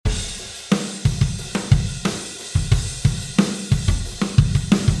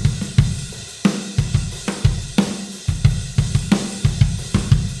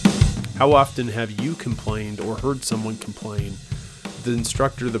How often have you complained or heard someone complain, the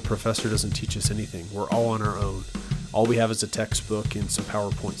instructor, the professor doesn't teach us anything. We're all on our own. All we have is a textbook and some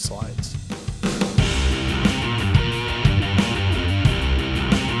PowerPoint slides.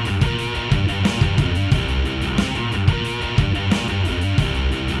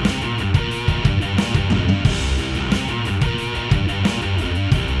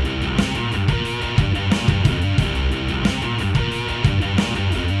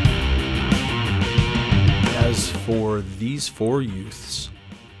 For these four youths,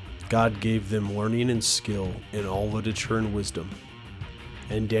 God gave them learning and skill in all literature and wisdom,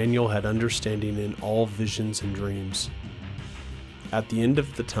 and Daniel had understanding in all visions and dreams. At the end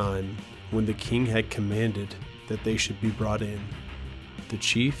of the time, when the king had commanded that they should be brought in, the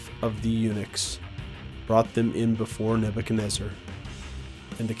chief of the eunuchs brought them in before Nebuchadnezzar,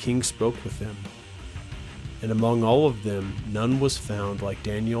 and the king spoke with them. And among all of them, none was found like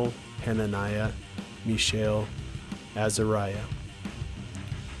Daniel, Hananiah, Mishael, Azariah.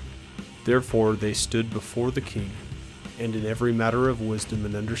 Therefore they stood before the king, and in every matter of wisdom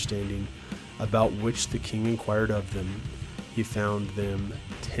and understanding, about which the king inquired of them, he found them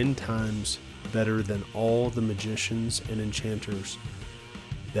 10 times better than all the magicians and enchanters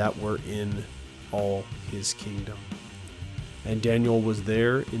that were in all his kingdom. And Daniel was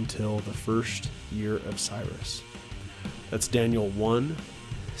there until the first year of Cyrus. That's Daniel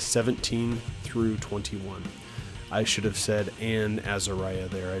 1:17 through 21. I should have said and Azariah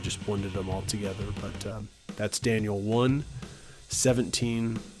there. I just blended them all together. But that's Daniel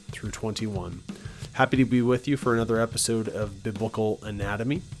 1:17 through 21. Happy to be with you for another episode of Biblical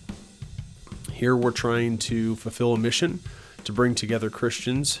Anatomy. Here we're trying to fulfill a mission to bring together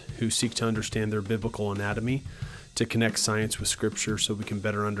Christians who seek to understand their biblical anatomy, to connect science with Scripture so we can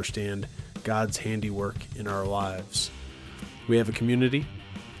better understand God's handiwork in our lives. We have a community.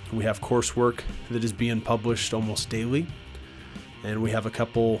 We have coursework that is being published almost daily, and we have a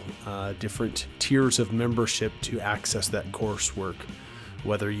couple different tiers of membership to access that coursework,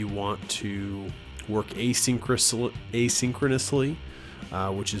 whether you want to work asynchronously,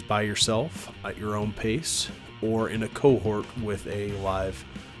 which is by yourself at your own pace, or in a cohort with a live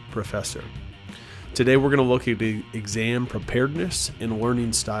professor. Today we're going to look at exam preparedness and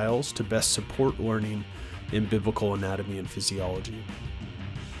learning styles to best support learning in biblical anatomy and physiology.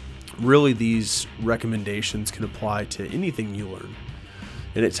 Really, these recommendations can apply to anything you learn,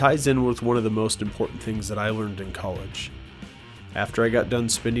 and it ties in with one of the most important things that I learned in college. After I got done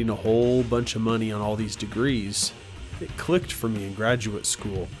spending a whole bunch of money on all these degrees, it clicked for me in graduate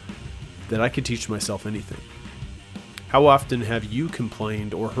school that I could teach myself anything. How often have you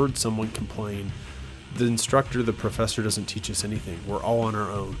complained or heard someone complain, the instructor, the professor doesn't teach us anything. We're all on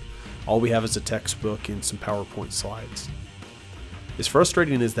our own. All we have is a textbook and some PowerPoint slides. As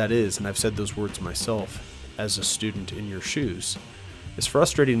frustrating as that is, and I've said those words myself as a student in your shoes, as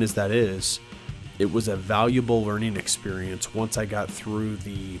frustrating as that is, it was a valuable learning experience once I got through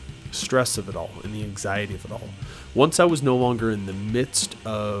the stress of it all and the anxiety of it all. Once I was no longer in the midst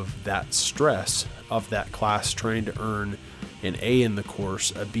of that stress of that class trying to earn an A in the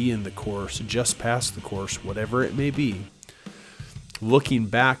course, a B in the course, just pass the course, whatever it may be, looking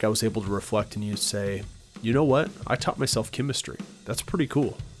back, I was able to reflect and say, you know what? I taught myself chemistry. That's pretty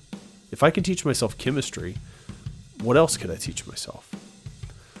cool. If I can teach myself chemistry, what else could I teach myself?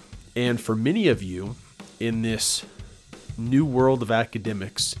 And for many of you in this new world of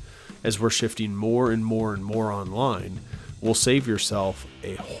academics, as we're shifting more and more and more online, will save yourself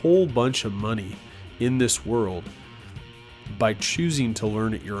a whole bunch of money in this world by choosing to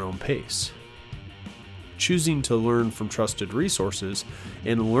learn at your own pace. Choosing to learn from trusted resources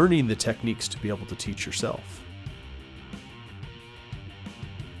and learning the techniques to be able to teach yourself.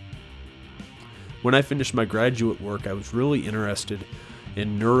 When I finished my graduate work, I was really interested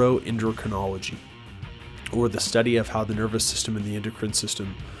in neuroendocrinology, or the study of how the nervous system and the endocrine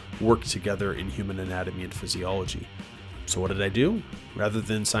system work together in human anatomy and physiology. So what did I do? Rather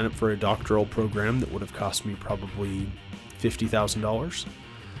than sign up for a doctoral program that would have cost me probably $50,000,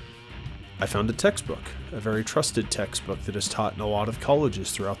 I found a textbook, a very trusted textbook that is taught in a lot of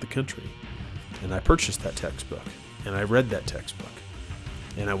colleges throughout the country. And I purchased that textbook, and I read that textbook.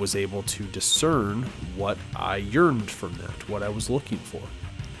 And I was able to discern what I yearned from that, what I was looking for.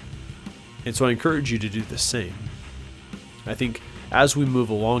 And so I encourage you to do the same. I think as we move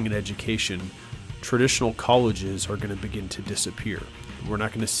along in education, traditional colleges are going to begin to disappear. We're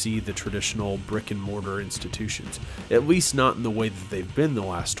not going to see the traditional brick and mortar institutions, at least not in the way that they've been the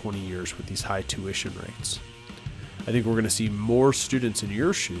last 20 years with these high tuition rates. I think we're going to see more students in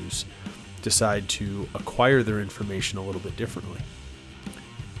your shoes decide to acquire their information a little bit differently.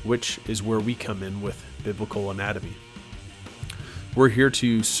 which is where we come in with biblical anatomy. We're here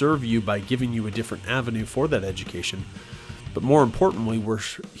to serve you by giving you a different avenue for that education, but more importantly, we're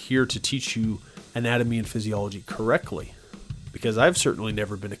here to teach you anatomy and physiology correctly, because I've certainly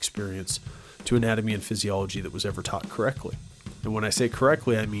never been experienced to anatomy and physiology that was ever taught correctly. And when I say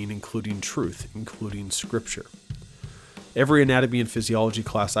correctly, I mean including truth, including scripture. Every anatomy and physiology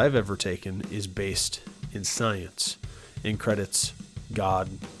class I've ever taken is based in science and credits God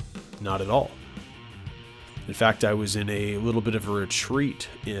not at all. In fact, I was in a little bit of a retreat,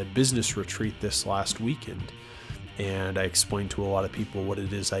 a business retreat this last weekend, and I explained to a lot of people what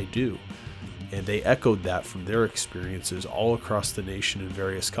it is I do. And they echoed that from their experiences all across the nation in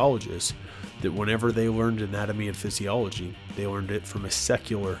various colleges, that whenever they learned anatomy and physiology, they learned it from a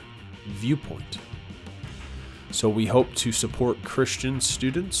secular viewpoint. So we hope to support Christian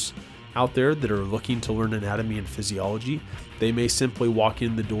students out there that are looking to learn anatomy and physiology. They may simply walk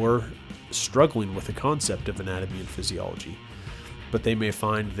in the door struggling with the concept of anatomy and physiology, but they may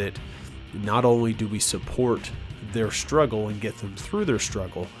find that not only do we support their struggle and get them through their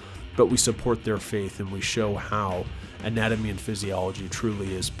struggle, but we support their faith and we show how anatomy and physiology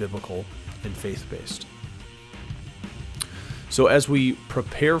truly is biblical and faith-based. So as we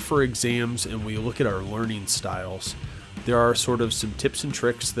prepare for exams and we look at our learning styles, there are sort of some tips and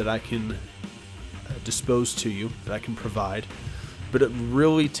tricks that I can dispose to you, that I can provide, but it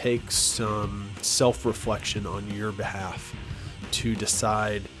really takes some self-reflection on your behalf to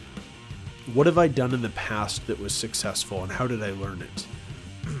decide, what have I done in the past that was successful and how did I learn it?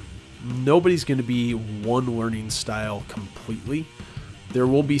 Nobody's going to be one learning style completely. There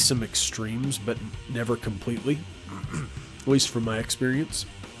will be some extremes, but never completely, at least from my experience.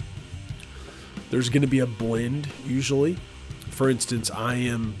 There's going to be a blend usually. For instance, I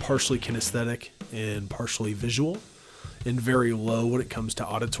am partially kinesthetic and partially visual, and very low when it comes to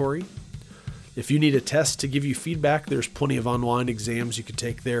auditory. If you need a test to give you feedback, there's plenty of online exams you could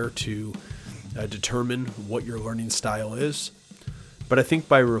take there to determine what your learning style is. But I think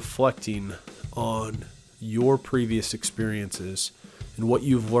by reflecting on your previous experiences and what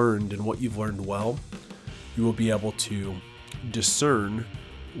you've learned and what you've learned well, you will be able to discern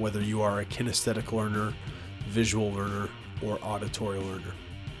whether you are a kinesthetic learner, visual learner, or auditory learner.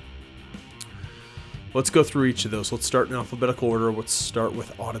 Let's go through each of those. Let's start in alphabetical order. Let's start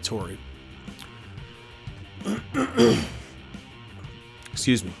with auditory.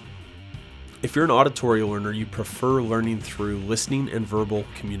 Excuse me. If you're an auditory learner, you prefer learning through listening and verbal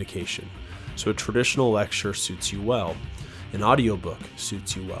communication. So a traditional lecture suits you well. An audiobook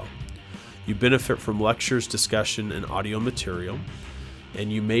suits you well. You benefit from lectures, discussion, and audio material,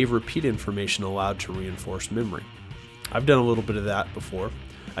 and you may repeat information aloud to reinforce memory. I've done a little bit of that before.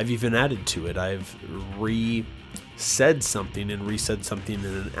 I've even added to it. I've said something in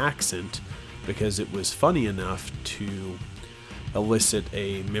an accent because it was funny enough to elicit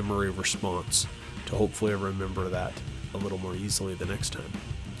a memory response to hopefully remember that a little more easily the next time.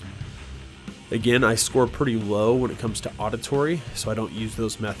 Again, I score pretty low when it comes to auditory, so I don't use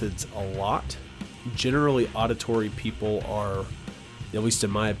those methods a lot. Generally, auditory people are, at least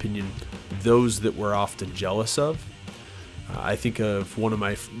in my opinion, those that we're often jealous of. I think of one of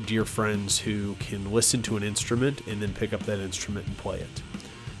my dear friends who can listen to an instrument and then pick up that instrument and play it.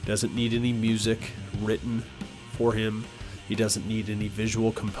 Doesn't need any music written for him. He doesn't need any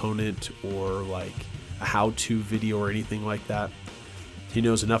visual component or like a how-to video or anything like that. He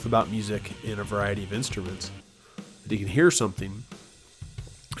knows enough about music and a variety of instruments that he can hear something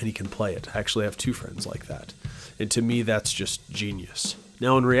and he can play it. I actually have two friends like that. And to me, that's just genius.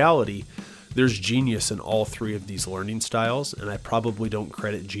 Now, in reality, there's genius in all three of these learning styles, and I probably don't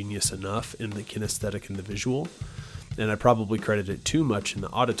credit genius enough in the kinesthetic and the visual, and I probably credit it too much in the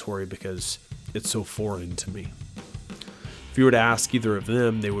auditory because it's so foreign to me. If you were to ask either of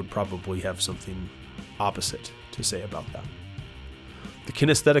them, they would probably have something opposite to say about that. The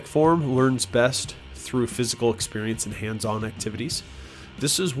kinesthetic form learns best through physical experience and hands-on activities.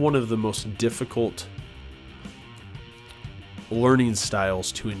 This is one of the most difficult learning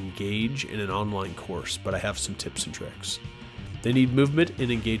styles to engage in an online course, but I have some tips and tricks. They need movement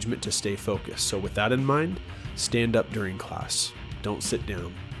and engagement to stay focused. So with that in mind, stand up during class. Don't sit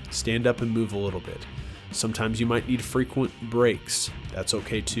down. Stand up and move a little bit. Sometimes you might need frequent breaks. That's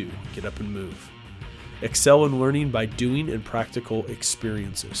okay too. Get up and move. Excel in learning by doing and practical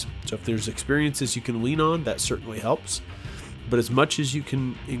experiences. So if there's experiences you can lean on, that certainly helps. But as much as you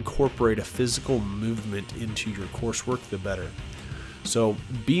can incorporate a physical movement into your coursework, the better. So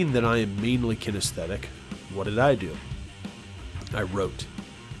being that I am mainly kinesthetic, what did I do? I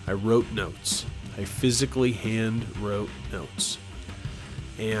wrote notes. I physically hand wrote notes.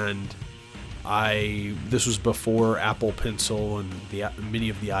 And this was before Apple Pencil and many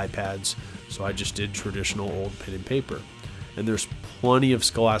of the iPads, so I just did traditional old pen and paper. And there's plenty of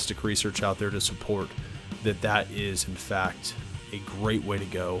scholastic research out there to support that is in fact a great way to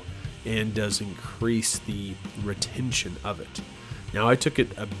go and does increase the retention of it. Now, I took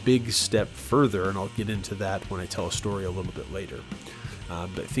it a big step further, and I'll get into that when I tell a story a little bit later.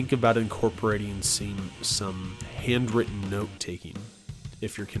 But think about incorporating some handwritten note-taking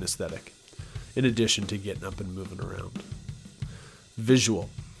if you're kinesthetic, in addition to getting up and moving around. Visual.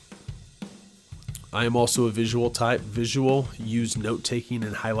 I am also a visual type. Visual, use note-taking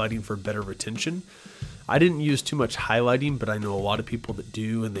and highlighting for better retention. I didn't use too much highlighting, but I know a lot of people that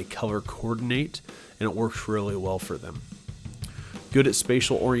do, and they color coordinate, and it works really well for them. Good at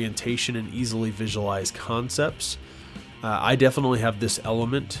spatial orientation and easily visualize concepts. I definitely have this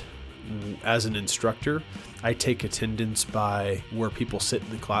element as an instructor. I take attendance by where people sit in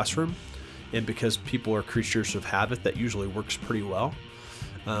the classroom, and because people are creatures of habit, that usually works pretty well.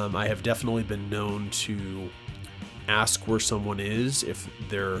 I have definitely been known to ask where someone is if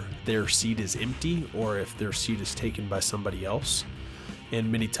their seat is empty or if their seat is taken by somebody else.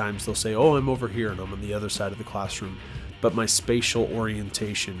 And many times they'll say, "Oh, I'm over here," and I'm on the other side of the classroom. But my spatial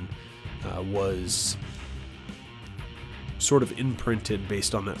orientation was sort of imprinted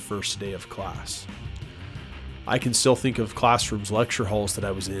based on that first day of class. I can still think of classrooms, lecture halls that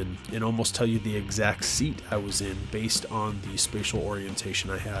I was in, and almost tell you the exact seat I was in based on the spatial orientation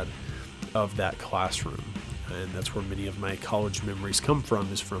I had of that classroom. And that's where many of my college memories come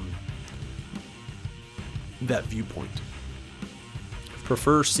from, is from that viewpoint.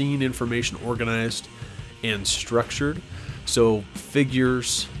 Prefer seeing information organized and structured. So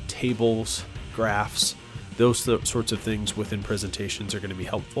figures, tables, graphs, those sorts of things within presentations are going to be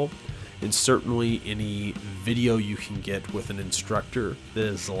helpful. And certainly any video you can get with an instructor that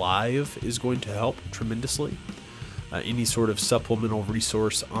is live is going to help tremendously. Any sort of supplemental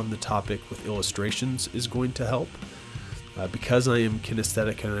resource on the topic with illustrations is going to help. Because I am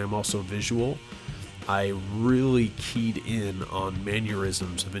kinesthetic and I'm also visual, I really keyed in on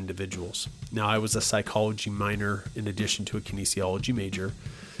mannerisms of individuals. Now, I was a psychology minor in addition to a kinesiology major,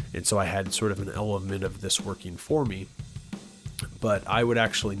 and so I had sort of an element of this working for me. But I would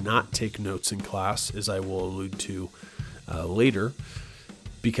actually not take notes in class, as I will allude to later,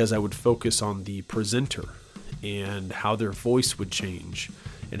 because I would focus on the presenter and how their voice would change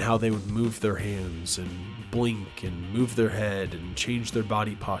and how they would move their hands and blink and move their head and change their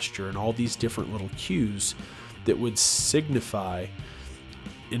body posture and all these different little cues that would signify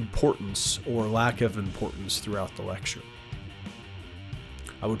importance or lack of importance throughout the lecture.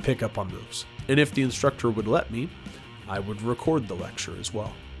 I would pick up on those. And if the instructor would let me, I would record the lecture as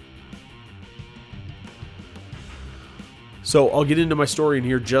well. So I'll get into my story in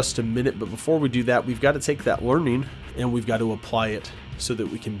here just a minute, but before we do that, we've got to take that learning and we've got to apply it so that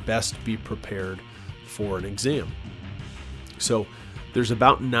we can best be prepared for an exam. So there's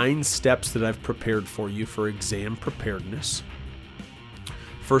about 9 steps that I've prepared for you for exam preparedness.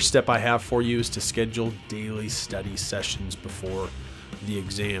 First step I have for you is to schedule daily study sessions before the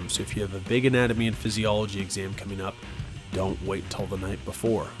exam. So if you have a big anatomy and physiology exam coming up, don't wait till the night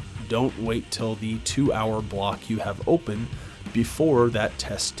before. Don't wait till the 2-hour block you have open before that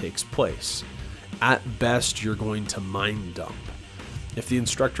test takes place. At best, you're going to mind dump. If the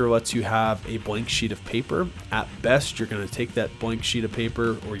instructor lets you have a blank sheet of paper, at best, you're going to take that blank sheet of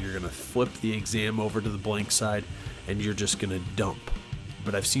paper, or you're going to flip the exam over to the blank side, and you're just going to dump.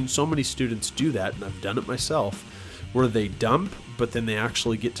 But I've seen so many students do that, and I've done it myself, where they dump, but then they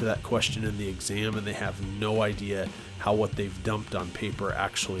actually get to that question in the exam, and they have no idea how what they've dumped on paper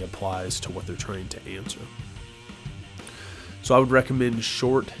actually applies to what they're trying to answer. So I would recommend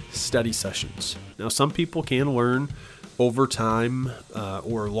short study sessions. Now, some people can learn over time,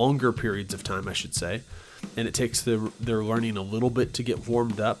 or longer periods of time, I should say, and it takes their learning a little bit to get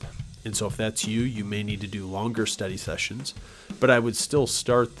warmed up. And so if that's you, you may need to do longer study sessions, but I would still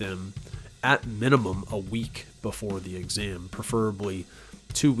start them at minimum a week before the exam, preferably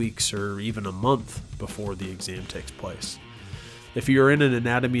 2 weeks or even a month before the exam takes place. If you're in an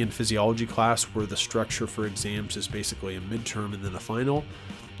anatomy and physiology class where the structure for exams is basically a midterm and then a final,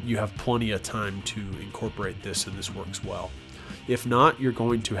 you have plenty of time to incorporate this, and this works well. If not, you're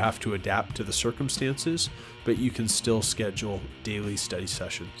going to have to adapt to the circumstances, but you can still schedule daily study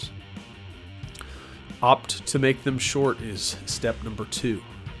sessions. Opt to make them short is step number 2.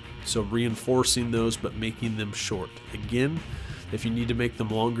 So reinforcing those, but making them short. Again, if you need to make them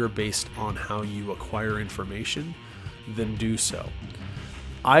longer based on how you acquire information, then do so.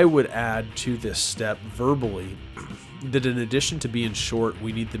 I would add to this step verbally that in addition to being short,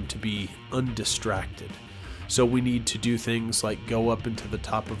 we need them to be undistracted. So we need to do things like go up into the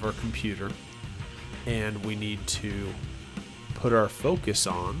top of our computer, and we need to put our focus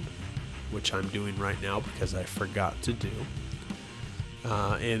on, which I'm doing right now because I forgot to do,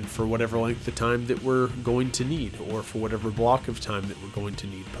 and for whatever length of time that we're going to need, or for whatever block of time that we're going to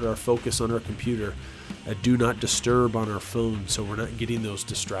need, put our focus on our computer. Do not disturb on our phone so we're not getting those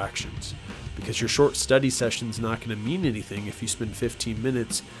distractions, because your short study session's not going to mean anything if you spend 15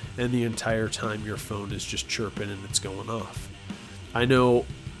 minutes and the entire time your phone is just chirping and it's going off. I know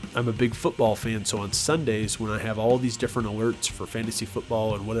I'm a big football fan, so on Sundays when I have all these different alerts for fantasy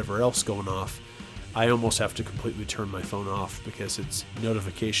football and whatever else going off, I almost have to completely turn my phone off because it's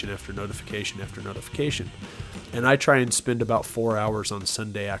notification after notification after notification. And I try and spend about 4 hours on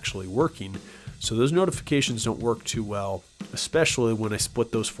Sunday actually working, so those notifications don't work too well, especially when I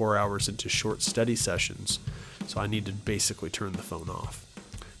split those 4 hours into short study sessions. So I need to basically turn the phone off.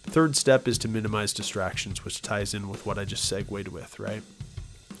 The third step is to minimize distractions, which ties in with what I just segued with, right?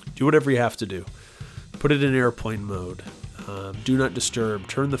 Do whatever you have to do. Put it in airplane mode. Do not disturb.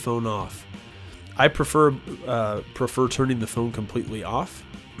 Turn the phone off. I prefer turning the phone completely off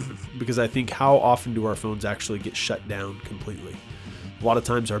because I think how often do our phones actually get shut down completely? A lot of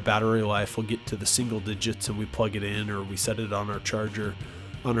times our battery life will get to the single digits and we plug it in, or we set it on our charger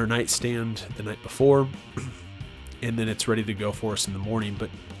on our nightstand the night before, and then it's ready to go for us in the morning,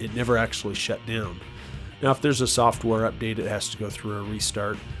 but it never actually shut down. Now, if there's a software update, it has to go through a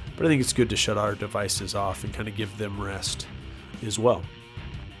restart, but I think it's good to shut our devices off and kind of give them rest as well.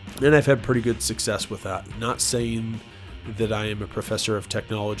 And I've had pretty good success with that. Not saying that I am a professor of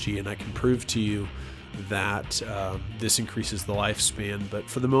technology and I can prove to you that this increases the lifespan, but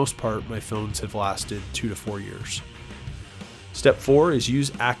for the most part, my phones have lasted 2 to 4 years. Step 4 is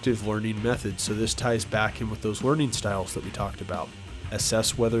use active learning methods. So this ties back in with those learning styles that we talked about.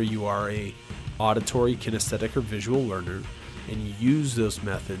 Assess whether you are a auditory, kinesthetic, or visual learner, and use those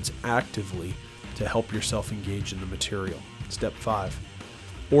methods actively to help yourself engage in the material. Step 5,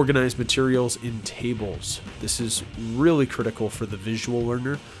 organize materials in tables. This is really critical for the visual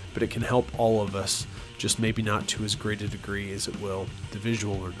learner, but it can help all of us, just maybe not to as great a degree as it will the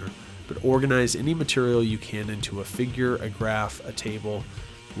visual learner. But organize any material you can into a figure, a graph, a table,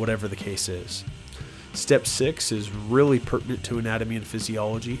 whatever the case is. Step 6 is really pertinent to anatomy and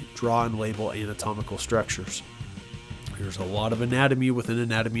physiology. Draw and label anatomical structures. There's a lot of anatomy within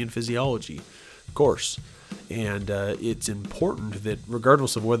anatomy and physiology, of course. And it's important that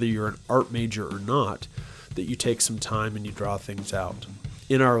regardless of whether you're an art major or not, that you take some time and you draw things out.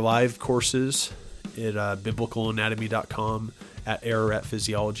 In our live courses at biblicalanatomy.com, at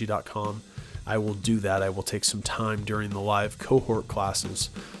araratphysiology.com, I will do that. I will take some time during the live cohort classes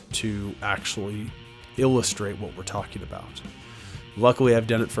to actually illustrate what we're talking about. Luckily, I've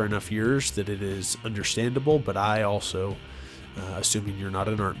done it for enough years that it is understandable, but I also, assuming you're not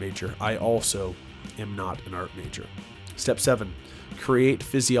an art major, I also am not an art major. Step 7, create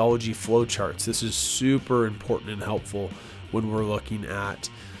physiology flowcharts. This is super important and helpful when we're looking at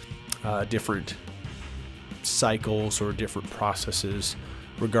different cycles or different processes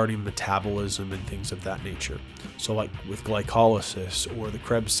regarding metabolism and things of that nature. So like with glycolysis or the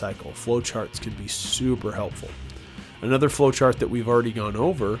Krebs cycle, flowcharts can be super helpful. Another flowchart that we've already gone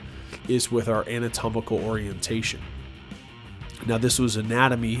over is with our anatomical orientation. Now this was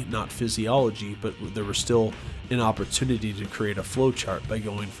anatomy, not physiology, but there was still an opportunity to create a flowchart by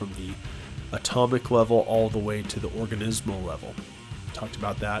going from the atomic level all the way to the organismal level. Talked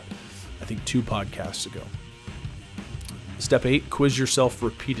about that, I think 2 podcasts ago. Step 8, quiz yourself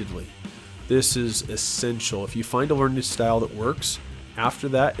repeatedly. This is essential. If you find a learning style that works, after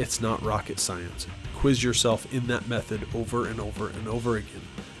that, it's not rocket science. Quiz yourself in that method over and over and over again.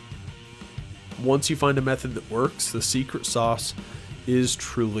 Once you find a method that works, the secret sauce is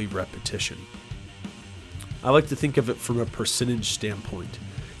truly repetition. I like to think of it from a percentage standpoint.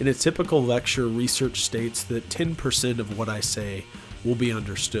 In a typical lecture, research states that 10% of what I say will be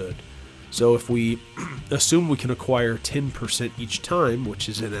understood. So if we assume we can acquire 10% each time, which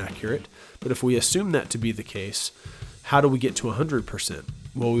is inaccurate, but if we assume that to be the case, how do we get to 100%?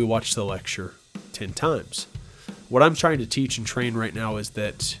 Well, we watch the lecture 10 times. What I'm trying to teach and train right now is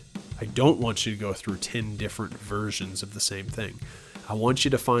that I don't want you to go through 10 different versions of the same thing. I want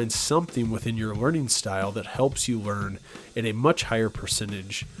you to find something within your learning style that helps you learn at a much higher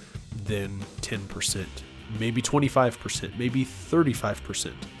percentage than 10%, maybe 25%, maybe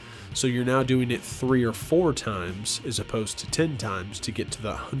 35%. So you're now doing it 3 or 4 times as opposed to 10 times to get to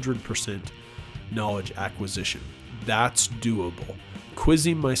the 100% knowledge acquisition. That's doable.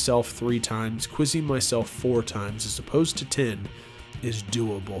 quizzing myself 3 times, quizzing myself 4 times as opposed to 10 is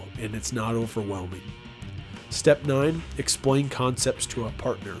doable and it's not overwhelming. Step 9, explain concepts to a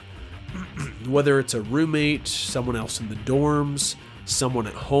partner. Whether it's a roommate, someone else in the dorms, someone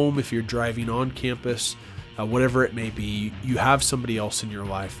at home if you're driving on campus, whatever it may be, you have somebody else in your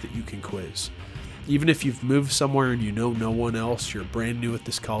life that you can quiz. Even if you've moved somewhere and you know no one else, you're brand new at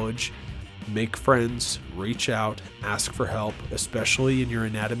this college, make friends, reach out, ask for help, especially in your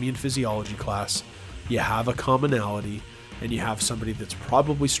anatomy and physiology class. You have a commonality and you have somebody that's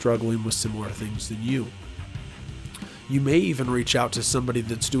probably struggling with similar things than you. You may even reach out to somebody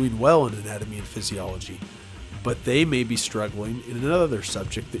that's doing well in anatomy and physiology, but they may be struggling in another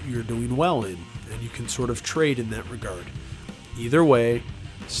subject that you're doing well in, and you can sort of trade in that regard. Either way,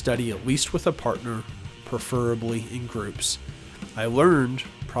 study at least with a partner, preferably in groups. I learned,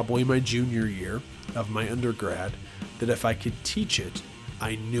 probably my junior year of my undergrad, that if I could teach it,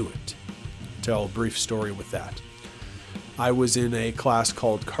 I knew it. I'll tell a brief story with that. I was in a class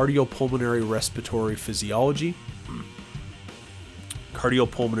called Cardiopulmonary Respiratory Physiology.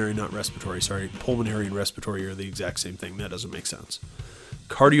 Cardiopulmonary, not respiratory, sorry. Pulmonary and respiratory are the exact same thing. That doesn't make sense.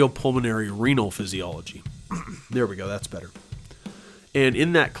 Cardiopulmonary renal physiology. There we go, that's better. And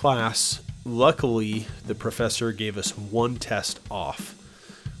in that class, luckily, the professor gave us 1 test off.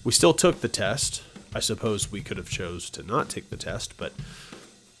 We still took the test. I suppose we could have chose to not take the test, but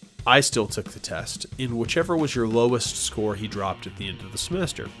I still took the test. In whichever was your lowest score, he dropped at the end of the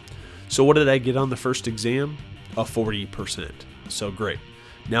semester. So what did I get on the first exam? A 40%. So great.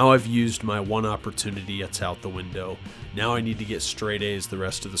 Now I've used my 1 opportunity. It's out the window. Now I need to get straight A's the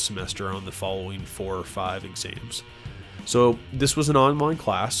rest of the semester on the following 4 or 5 exams. So this was an online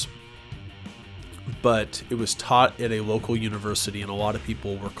class, but it was taught at a local university, and a lot of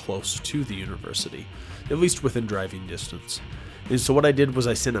people were close to the university, at least within driving distance. And so what I did was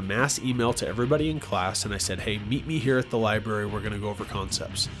I sent a mass email to everybody in class, and I said, hey, meet me here at the library. We're going to go over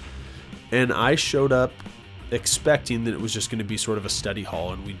concepts. And I showed up expecting that it was just going to be sort of a study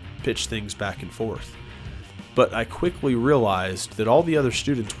hall and we'd pitch things back and forth. But I quickly realized that all the other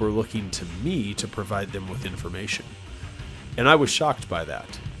students were looking to me to provide them with information. And I was shocked by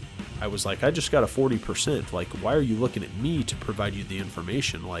that. I was like, I just got a 40%. Like, why are you looking at me to provide you the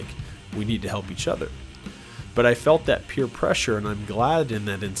information? Like, we need to help each other. But I felt that peer pressure, and I'm glad in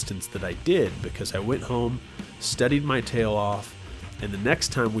that instance that I did, because I went home, studied my tail off, and the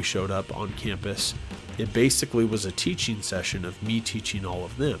next time we showed up on campus, it basically was a teaching session of me teaching all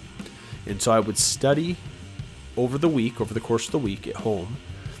of them. And so I would study over the course of the week at home,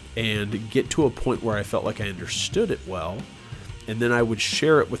 and get to a point where I felt like I understood it well. And then I would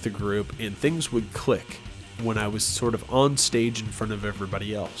share it with the group, and things would click when I was sort of on stage in front of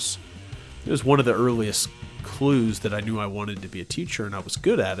everybody else. It was one of the earliest clues that I knew I wanted to be a teacher, and I was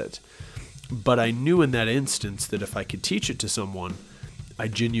good at it. But I knew in that instance that if I could teach it to someone, I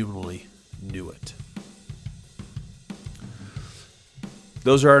genuinely knew it.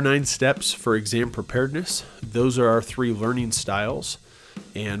 Those are our 9 steps for exam preparedness. Those are our 3 learning styles,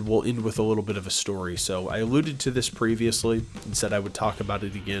 and we'll end with a little bit of a story. So I alluded to this previously and said I would talk about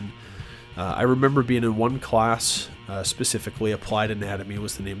it again. I remember being in one class, specifically Applied Anatomy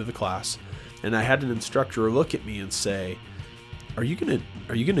was the name of the class, and I had an instructor look at me and say, Are you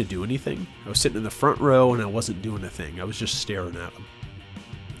gonna do anything? I was sitting in the front row and I wasn't doing a thing. I was just staring at him.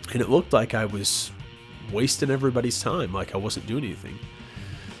 And it looked like I was wasting everybody's time, like I wasn't doing anything.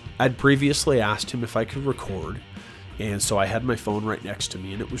 I'd previously asked him if I could record, and so I had my phone right next to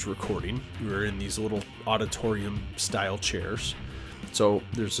me and it was recording. We were in these little auditorium style chairs. So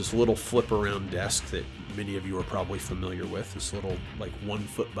there's this little flip around desk that many of you are probably familiar with, this little like 1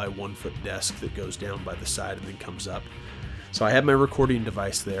 foot by 1 foot desk that goes down by the side and then comes up. So I had my recording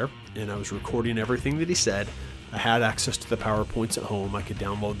device there, and I was recording everything that he said. I had access to the PowerPoints at home. I could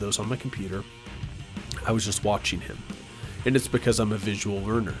download those on my computer. I was just watching him. And it's because I'm a visual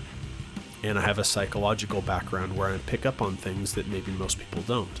learner, and I have a psychological background where I pick up on things that maybe most people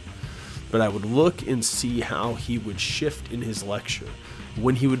don't. But I would look and see how he would shift in his lecture,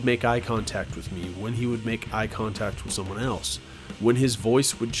 when he would make eye contact with me, when he would make eye contact with someone else, when his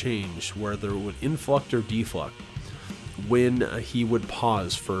voice would change, whether it would inflect or deflect, when he would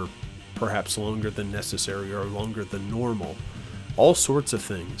pause for perhaps longer than necessary or longer than normal, all sorts of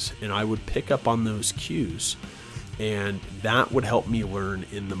things. And I would pick up on those cues, and that would help me learn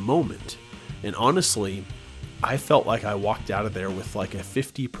in the moment. And honestly, I felt like I walked out of there with like a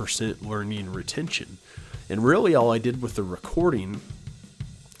 50% learning retention. And really all I did with the recording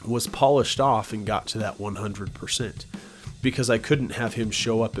was polished off and got to that 100%, because I couldn't have him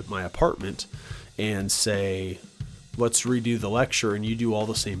show up at my apartment and say, let's redo the lecture and you do all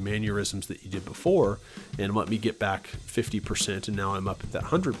the same mannerisms that you did before and let me get back 50% and now I'm up at that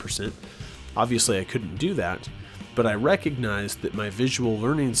 100%. Obviously, I couldn't do that, but I recognized that my visual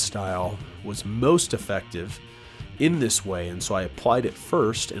learning style was most effective in this way, and so I applied it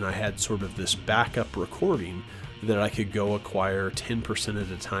first, and I had sort of this backup recording that I could go acquire 10% at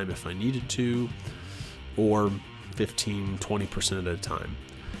a time if I needed to, or 15, 20% at a time.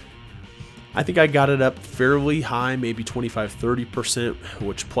 I think I got it up fairly high, maybe 25, 30%,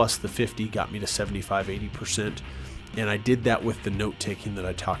 which plus the 50 got me to 75, 80%. And I did that with the note taking that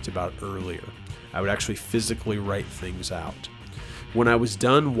I talked about earlier. I would actually physically write things out. When I was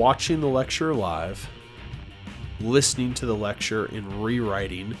done watching the lecture live, listening to the lecture and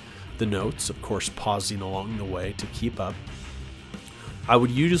rewriting the notes, of course, pausing along the way to keep up, I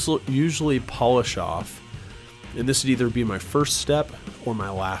would usually polish off, and this would either be my first step or my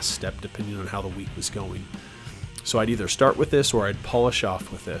last step, depending on how the week was going. So I'd either start with this or I'd polish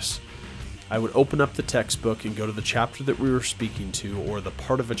off with this. I would open up the textbook and go to the chapter that we were speaking to, or the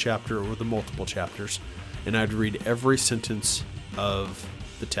part of a chapter, or the multiple chapters, and I'd read every sentence of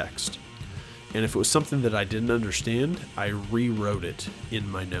the text. And if it was something that I didn't understand, I rewrote it in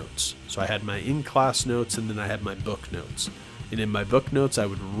my notes. So I had my in-class notes and then I had my book notes. And in my book notes, I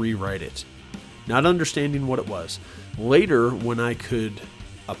would rewrite it, not understanding what it was. Later, when I could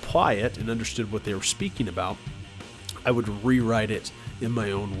apply it and understood what they were speaking about, I would rewrite it in my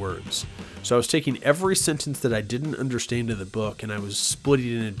own words. So I was taking every sentence that I didn't understand in the book and I was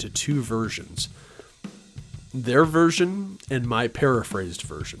splitting it into two versions. Their version and my paraphrased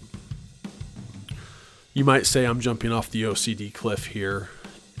version. You might say I'm jumping off the OCD cliff here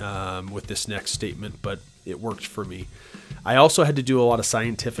with this next statement, but it worked for me. I also had to do a lot of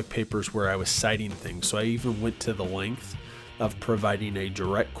scientific papers where I was citing things, so I even went to the length of providing a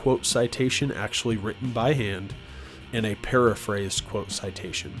direct quote citation actually written by hand and a paraphrased quote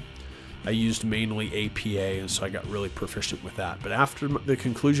citation. I used mainly APA, and so I got really proficient with that. But after the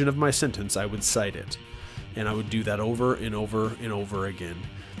conclusion of my sentence, I would cite it, and I would do that over and over and over again,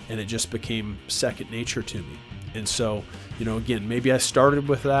 and it just became second nature to me. And so, again, maybe I started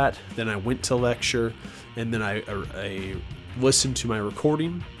with that, then I went to lecture, and then I listened to my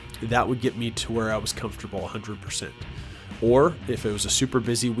recording. That would get me to where I was comfortable 100%. Or if it was a super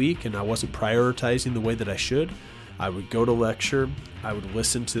busy week and I wasn't prioritizing the way that I should, I would go to lecture, I would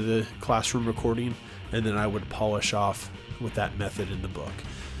listen to the classroom recording, and then I would polish off with that method in the book.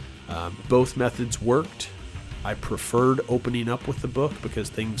 Both methods worked. I preferred opening up with the book because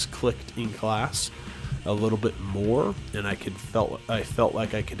things clicked in class a little bit more, and I felt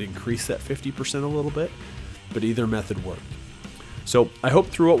like I could increase that 50% a little bit, but either method worked. So I hope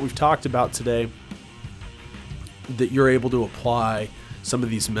through what we've talked about today that you're able to apply some of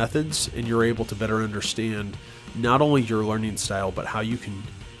these methods and you're able to better understand not only your learning style, but how you can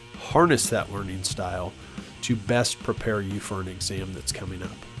harness that learning style to best prepare you for an exam that's coming up.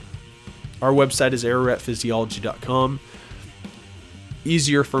 Our website is araratphysiology.com.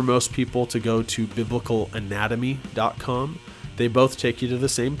 Easier for most people to go to biblicalanatomy.com. They both take you to the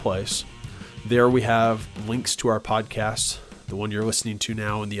same place. There we have links to our podcasts, the one you're listening to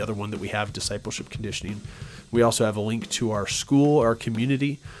now and the other one that we have, Discipleship Conditioning. We also have a link to our school, our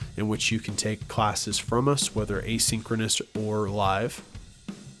community, in which you can take classes from us, whether asynchronous or live.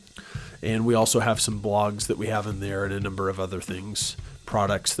 And we also have some blogs that we have in there and a number of other things,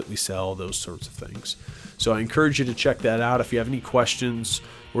 products that we sell, those sorts of things. So I encourage you to check that out. If you have any questions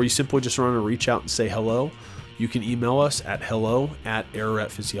or you simply just want to reach out and say hello, you can email us at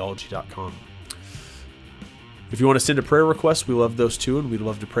hello@araratphysiology.com. If you want to send a prayer request, we love those too, and we'd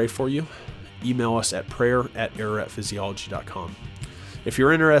love to pray for you. Email us at prayer@araratphysiology.com. If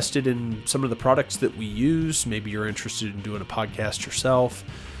you're interested in some of the products that we use, maybe you're interested in doing a podcast yourself,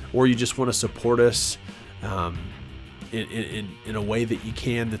 or you just want to support us in a way that you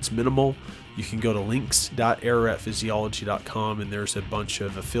can that's minimal, you can go to links.araratphysiology.com, and there's a bunch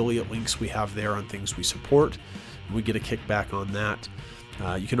of affiliate links we have there on things we support. We get a kickback on that.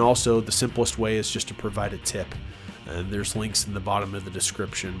 You can also, the simplest way is just to provide a tip. And there's links in the bottom of the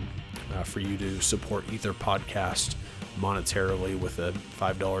description for you to support either podcast monetarily with a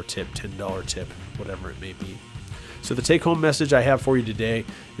 $5 tip, $10 tip, whatever it may be. So the take-home message I have for you today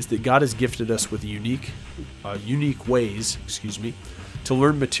is that God has gifted us with unique ways, to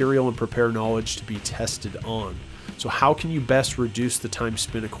learn material and prepare knowledge to be tested on. So how can you best reduce the time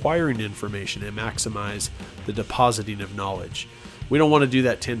spent acquiring information and maximize the depositing of knowledge? We don't want to do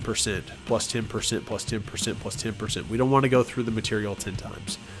that 10%, plus 10%, plus 10%, plus 10%. We don't want to go through the material 10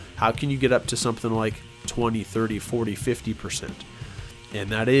 times. How can you get up to something like 20, 30, 40, 50%? And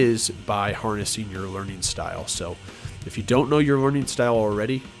that is by harnessing your learning style. So If you don't know your learning style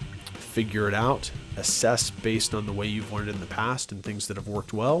already, figure it out, assess based on the way you've learned in the past and things that have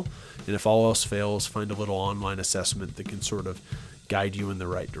worked well. And if all else fails, find a little online assessment that can sort of guide you in the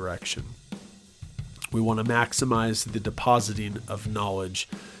right direction. We want to maximize the depositing of knowledge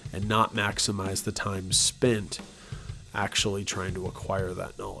and not maximize the time spent actually trying to acquire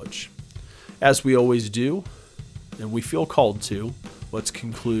that knowledge. As we always do, and we feel called to, let's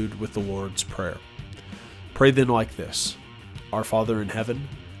conclude with the Lord's Prayer. Pray then like this: Our Father in heaven,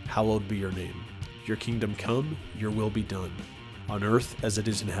 hallowed be your name. Your kingdom come, your will be done, on earth as it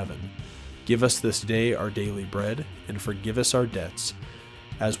is in heaven. Give us this day our daily bread, and forgive us our debts,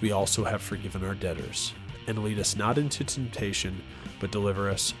 as we also have forgiven our debtors. And lead us not into temptation, but deliver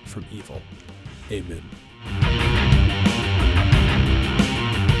us from evil. Amen.